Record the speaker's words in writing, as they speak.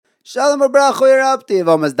Shalom Abracha, you're up to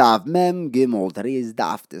Yevamos Daf Mem Gimel. Today's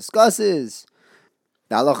Daf discusses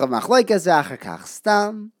the halacha of machlokes v'achar kach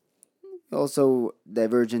stam. Also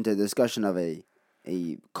diverge into a discussion of a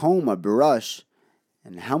comb, a brush,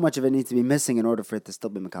 and how much of it needs to be missing in order for it to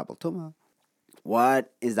still be mekabel tumah.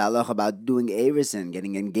 What is the halacha about doing erusin,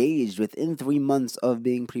 getting engaged within 3 months of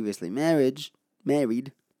being previously married,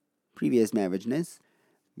 previous marriageness?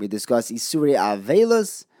 We discuss Isurei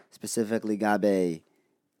Avelos, specifically Gabe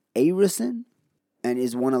erusin, and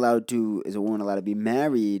is a woman allowed to be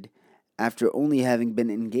married after only having been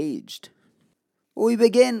engaged? Well, we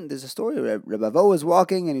begin. There's a story. Rabbi Avo was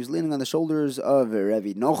walking and he was leaning on the shoulders of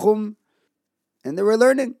Rabbi Nochum, and they were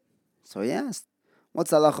learning. So he asked, "What's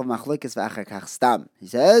the halacha of machlokes v'achar kach stam?" He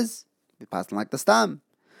says, "We pass them like the stam."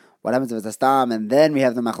 What happens if it's a stam and then we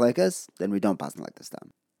have the machlokes? Then we don't pass them like the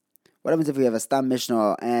stam. What happens if we have a stam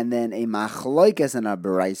mishnah and then a machlokes and a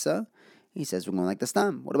beraisa? He says we're going like the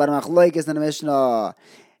stam. What about a machlokes and a mishnah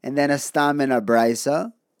and then a stam and a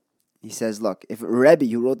beraisa? He says, look, if Rebbe,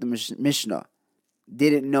 who wrote the mishnah,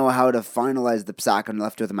 didn't know how to finalize the psak and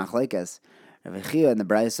left with the machlokes, Rabbi Chia and the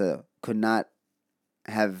beraisa could not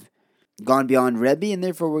have gone beyond Rebbe, and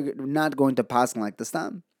therefore we're not going to pass like the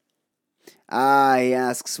stam. He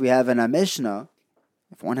asks, we have in a mishnah,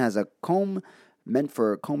 if one has a comb meant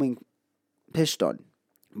for combing pishton,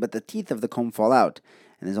 but the teeth of the comb fall out,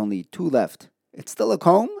 and there's only 2 left, it's still a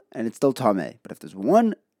comb, and it's still tameh. But if there's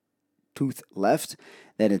 1 tooth left,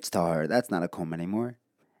 then it's tahar. That's not a comb anymore.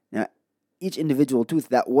 Now, each individual tooth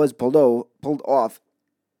that was pulled off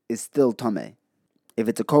is still tameh. If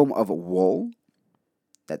it's a comb of wool,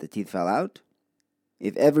 that the teeth fell out,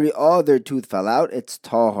 if every other tooth fell out, it's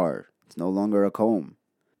tahar. It's no longer a comb.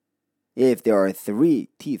 If there are 3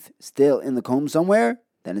 teeth still in the comb somewhere,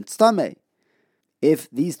 then it's tameh. If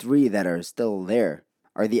these 3 that are still there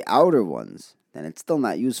are the outer ones, then it's still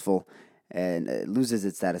not useful and it loses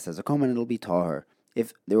its status as a comb and it'll be tahar.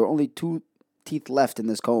 If there were only 2 teeth left in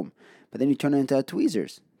this comb, but then you turn it into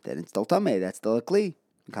tweezers, then it's still tameh. That's still a kli,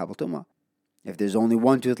 mekabel tumah. If there's only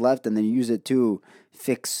 1 tooth left and then you use it to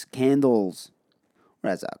fix candles or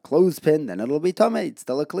as a clothespin, then it'll be tameh. It's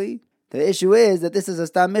still a kli. The issue is that this is a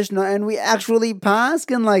stam mishnah and we actually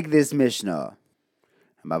paskin like this mishnah.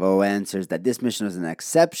 Bavo answers that this mishnah is an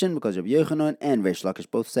exception because Rabbi Yochanan and Reish Lakish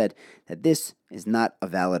both said that this is not a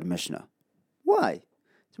valid mishnah. Why?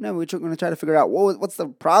 So now we're going to try to figure out what's the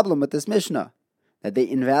problem with this mishnah, that they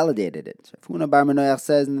invalidated it. So Funa Bar Menoach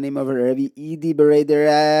says in the name of Rabbi Idi Berei de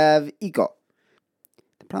Rav Iko.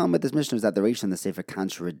 The problem with this mishnah is that the Reish and the Sefer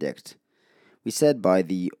contradict. We said by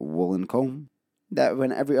the woolen comb that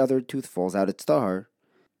when every other tooth falls out, it's tahar.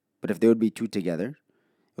 But if there would be 2 together,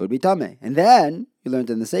 it would be tameh. And then you learned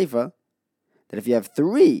in the Sefer that if you have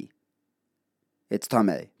 3, it's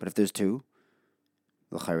tameh. But if there's 2,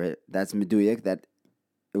 that's meduyak, that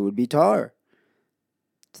it would be tar.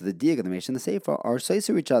 So the diak and the Meish and the Sefer are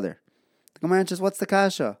to each other. The Gemara answers, what's the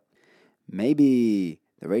kasha? Maybe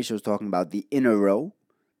the ratio is talking about the inner row,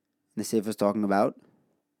 and the Sefer is talking about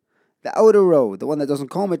the outer row, the one that doesn't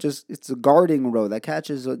comb it, it's a guarding row that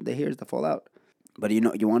catches the hairs that fall out. But you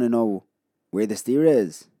want to know where the steer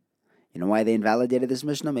is. You know why they invalidated this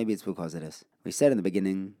mishnah? Maybe it's because of this. We said in the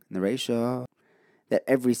beginning, in the Reisha, that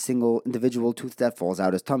every single individual tooth that falls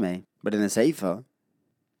out is tameh. But in the Seifa,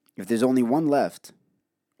 if there's only 1 left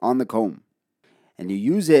on the comb, and you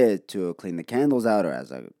use it to clean the candles out or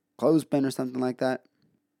as a clothespin or something like that,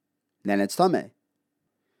 then it's tameh.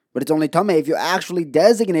 But it's only tameh if you actually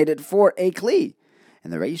designate it for a kli.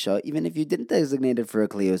 In the Reisha, even if you didn't designate it for a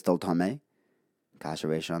kli, it was still tameh. Kasha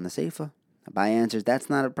Reisha on the Seifa. Abai answers, that's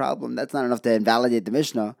not a problem. That's not enough to invalidate the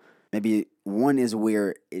Mishnah. Maybe 1 is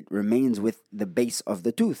where it remains with the base of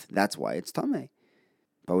the tooth. That's why it's tameh.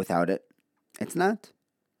 But without it, it's not.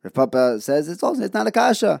 Rav Papa says it's not a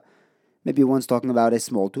kasha. Maybe one's talking about a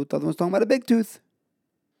small tooth, the other one's talking about a big tooth.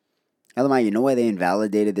 Elamai, you know why they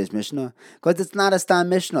invalidated this Mishnah? Because it's not a stam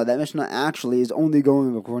Mishnah. That Mishnah actually is only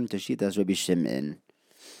going according to Shitas Rabbi Shimon.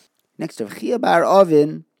 Next, Rav Chia Bar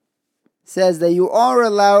Ovin says that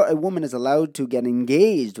a woman is allowed to get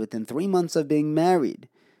engaged within 3 months of being married.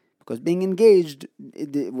 Because being engaged,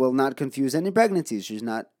 it will not confuse any pregnancies. She's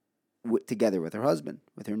not together with her husband,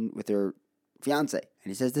 with her fiance.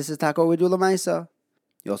 And he says this is Tako Widula Maisa.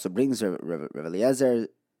 He also brings Rav Eliezer,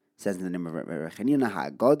 says in the name of Rav Chanina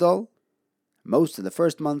HaGadol, most of the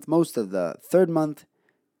first month, most of the third month,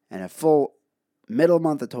 and a full middle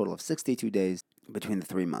month, a total of 62 days between the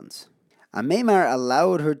 3 months. A Meimar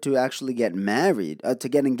allowed her to actually get married, to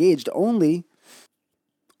get engaged only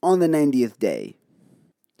on the 90th day.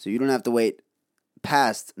 So you don't have to wait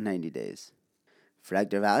past 90 days.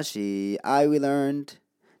 Frag Rav Ashi, we learned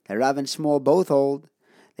that Rav and Shmuel both hold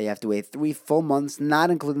that you have to wait 3 full months,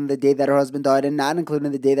 not including the day that her husband died and not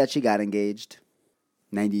including the day that she got engaged.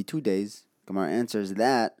 92 days. Gemara answers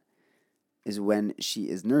that is when she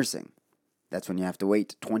is nursing. That's when you have to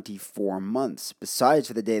wait 24 months, besides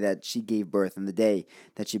for the day that she gave birth and the day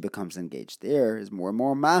that she becomes engaged. There is more and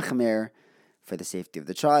more machmer for the safety of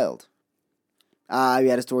the child. We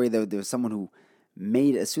had a story that there was someone who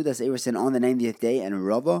made a Sudas Erusin on the 90th day, and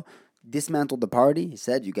Rava dismantled the party. He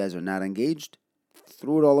said, "You guys are not engaged."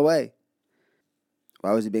 Threw it all away.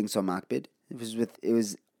 Why was he being so makbid? It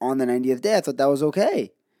was on the 90th day. I thought that was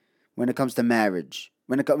okay when it comes to marriage.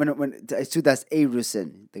 When Sudas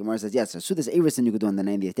Erusin, the Gemara says, yes, so Sudas Erusin you could do on the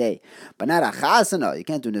 90th day, but not a chasana. You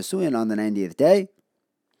can't do Nesuyin on the 90th day.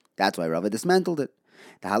 That's why Rava dismantled it.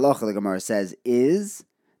 The halacha, the Gemara says, is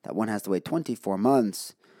that one has to wait 24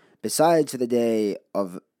 months, besides for the day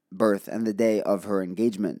of birth and the day of her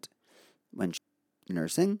engagement when she's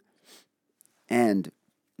nursing. And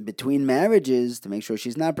between marriages, to make sure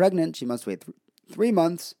she's not pregnant, she must wait 3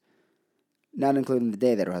 months, not including the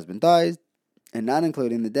day that her husband dies, and not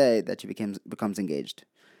including the day that she becomes engaged.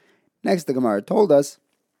 Next, the Gemara told us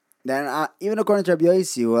that even according to Rabbi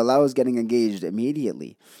Yossi, who allows getting engaged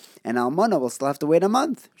immediately, and Almana will still have to wait a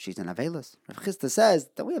month. She's an Avelis. Rav Chisda says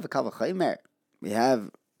that we have a Kal V'chomer. We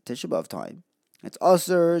have Tisha B'Av time. It's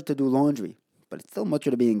also to do laundry, but it's still mutter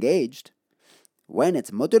to be engaged. When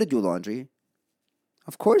it's mutter to do laundry,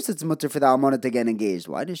 of course it's mutter for the Almana to get engaged.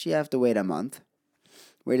 Why does she have to wait a month?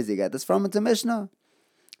 Where does he get this from? It's a Mishnah.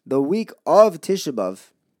 The week of Tisha B'Av,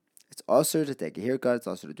 it's also to take a haircut, it's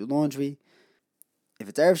also to do laundry. If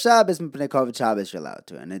it's Erev Shabbos, Mipnei Kavod Shabbos, you're allowed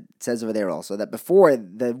to. And it says over there also that before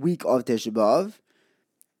the week of Tisha B'Av,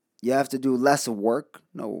 you have to do less work,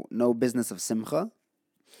 no business of Simcha,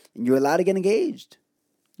 and you're allowed to get engaged.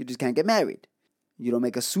 You just can't get married. You don't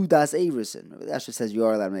make a Sudas Erusin. It actually says you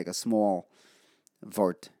are allowed to make a small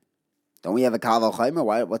vort. Don't we have a Kal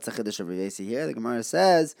V'chomer? What's the Chiddush of Rav Yossi here? The Gemara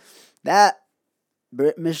says that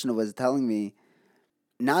Mishnah was telling me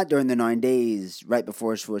not during the 9 days right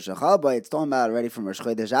before Shavuot Shechaba, it's talking about already from Rosh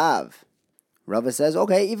Chodesh Av. Rava says,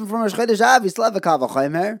 okay, even from Rosh Chodesh Av, you still have a Kal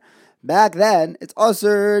V'chomer. Back then, it's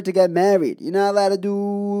also to get married. You're not allowed to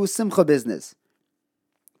do Simcha business.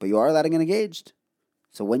 But you are allowed to get engaged.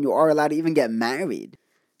 So when you are allowed to even get married,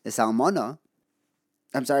 the Salmana,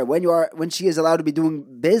 when she is allowed to be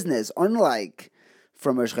doing business, unlike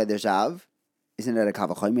from Rosh Chodesh Av, isn't it a Kal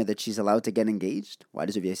V'chomer that she's allowed to get engaged? Why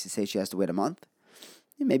does Rabbi Yossi say she has to wait a month?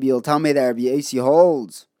 Maybe you'll tell me that Rabbi Yossi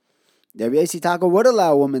holds that Rabbi Yossi Taka would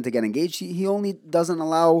allow a woman to get engaged. He only doesn't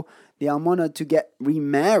allow the Almana to get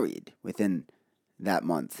remarried within that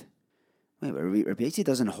month. Wait, but Rabbi Yossi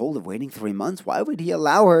doesn't hold of waiting 3 months. Why would he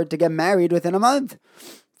allow her to get married within a month?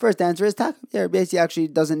 First answer is Taka. Yeah, Rabbi Yossi actually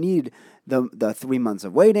doesn't need the 3 months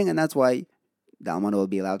of waiting, and that's why the Almana will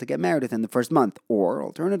be allowed to get married within the first month. Or,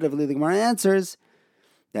 alternatively, the Gemara answers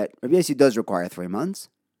that Rabbi Yossi does require 3 months,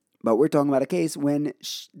 but we're talking about a case when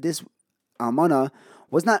this Almana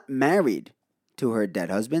was not married to her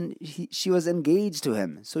dead husband. She was engaged to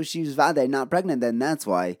him. So she was vadai, not pregnant, and that's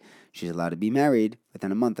why she's allowed to be married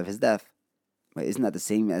within a month of his death. Wait, isn't that the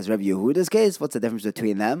same as Rabbi Yehuda's case? What's the difference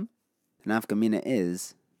between them? The nafka mina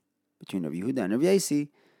is, between Rabbi Yehuda and Rabbi Yossi,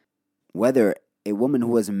 whether a woman who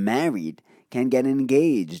was married can get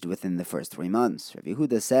engaged within the first 3 months. Rabbi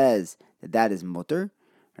Yehuda says that is mutter.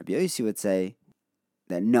 Rabbi Yossi would say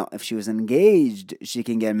that no, if she was engaged, she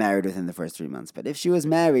can get married within the first 3 months. But if she was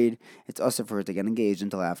married, it's also for her to get engaged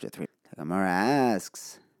until after 3 months. The Gemara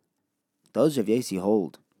asks, does Rav Yossi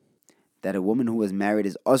hold that a woman who was married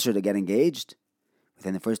is also to get engaged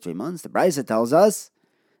within the first 3 months? The Brisa tells us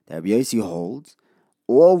that Rav Yossi holds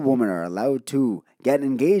all women are allowed to get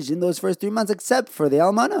engaged in those first 3 months except for the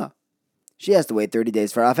Almana. She has to wait 30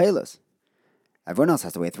 days for Afelos. Everyone else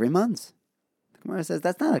has to wait 3 months. Gemara says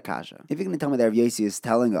that's not a kasha. If you're going to tell me that Rav Yossi is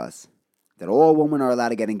telling us that all women are allowed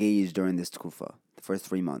to get engaged during this tkufa, the first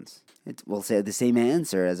 3 months, we'll say the same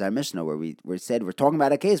answer as our Mishnah, where we said we're talking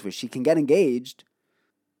about a case where she can get engaged.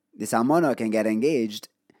 This almana can get engaged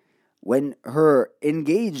when her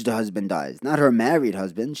engaged husband dies, not her married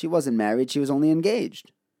husband. She wasn't married; she was only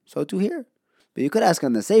engaged. So too here. But you could ask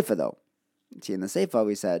on the Seifa though. See, in the Seifa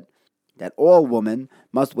we said that all women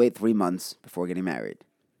must wait 3 months before getting married.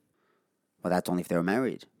 Well, that's only if they were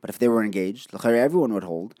married. But if they were engaged, everyone would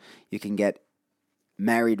hold. You can get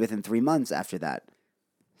married within 3 months after that.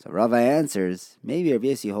 So Rava answers, maybe Rav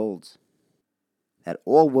Yossi holds that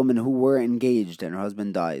all women who were engaged and her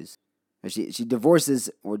husband dies, or she divorces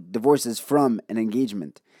from an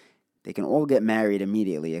engagement, they can all get married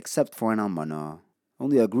immediately except for an almana.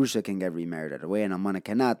 Only a grusha can get remarried right away, and almana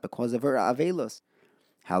cannot because of her avelos.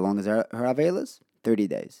 How long is her Avelis? 30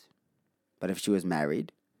 days. But if she was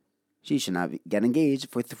married, she should not get engaged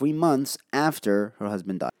for 3 months after her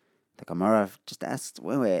husband died. The Gemara just asks,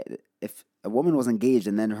 wait, if a woman was engaged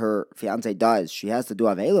and then her fiance dies, she has to do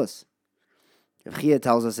Avelos. Rav Chia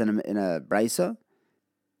tells us in a Brisa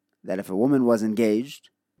that if a woman was engaged,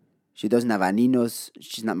 she doesn't have aninos,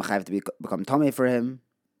 she's not mechayev to become tamei for him,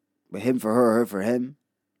 but him for her for him.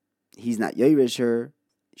 He's not yoirish her.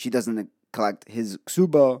 She doesn't collect his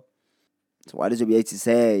ksuba. So why does Rabbi Yitzi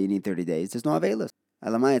say you need 30 days? There's no avelos.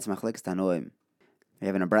 Elamai, it's machlekes tanoim. We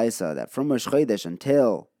have in a brisa that from Rosh Chodesh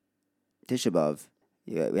until Tisha B'Av,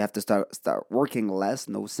 we have to start working less.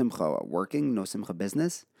 No simcha working, no simcha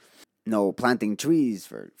business, no planting trees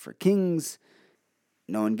for kings,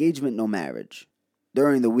 no engagement, no marriage.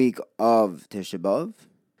 During the week of Tisha B'Av,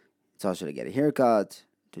 it's also to get a haircut,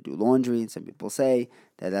 to do laundry. Some people say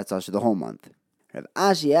that that's also the whole month. Rav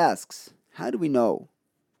Ashi asks, how do we know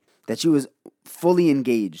that she was fully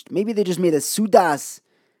engaged? Maybe they just made a Sudas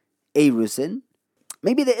Erusin.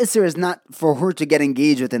 Maybe the Isser is not for her to get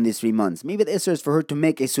engaged within these 3 months. Maybe the Isser is for her to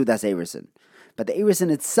make a Sudas Erusin. But the Erusin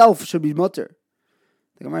itself should be mutter.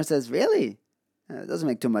 The Gemara says, really? It doesn't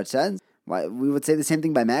make too much sense. Why we would say the same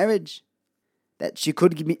thing by marriage? That she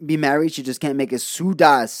could be married, she just can't make a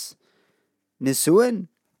Sudas Nisuin?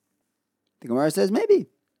 The Gemara says, maybe.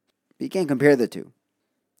 But you can't compare the two.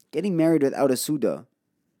 Getting married without a Suda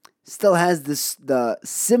still has the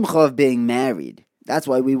simcha of being married. That's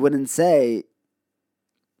why we wouldn't say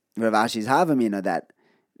Rav Ashi's Havamina that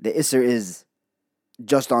the Isser is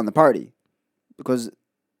just on the party. Because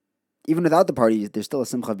even without the party, there's still a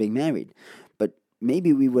simcha of being married. But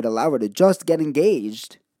maybe we would allow her to just get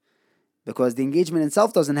engaged because the engagement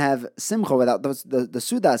itself doesn't have simcha without the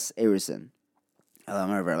Sudas Erusin.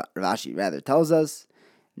 Rav Ashi rather tells us,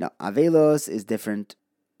 no, Avelos is different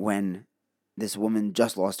when this woman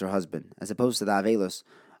just lost her husband, as opposed to the Avelos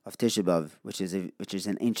of Tisha B'Av, which is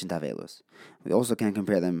an ancient Avelos. We also can't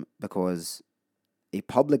compare them because a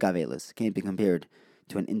public Avelos can't be compared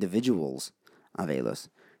to an individual's Avelos.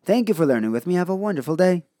 Thank you for learning with me. Have a wonderful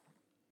day.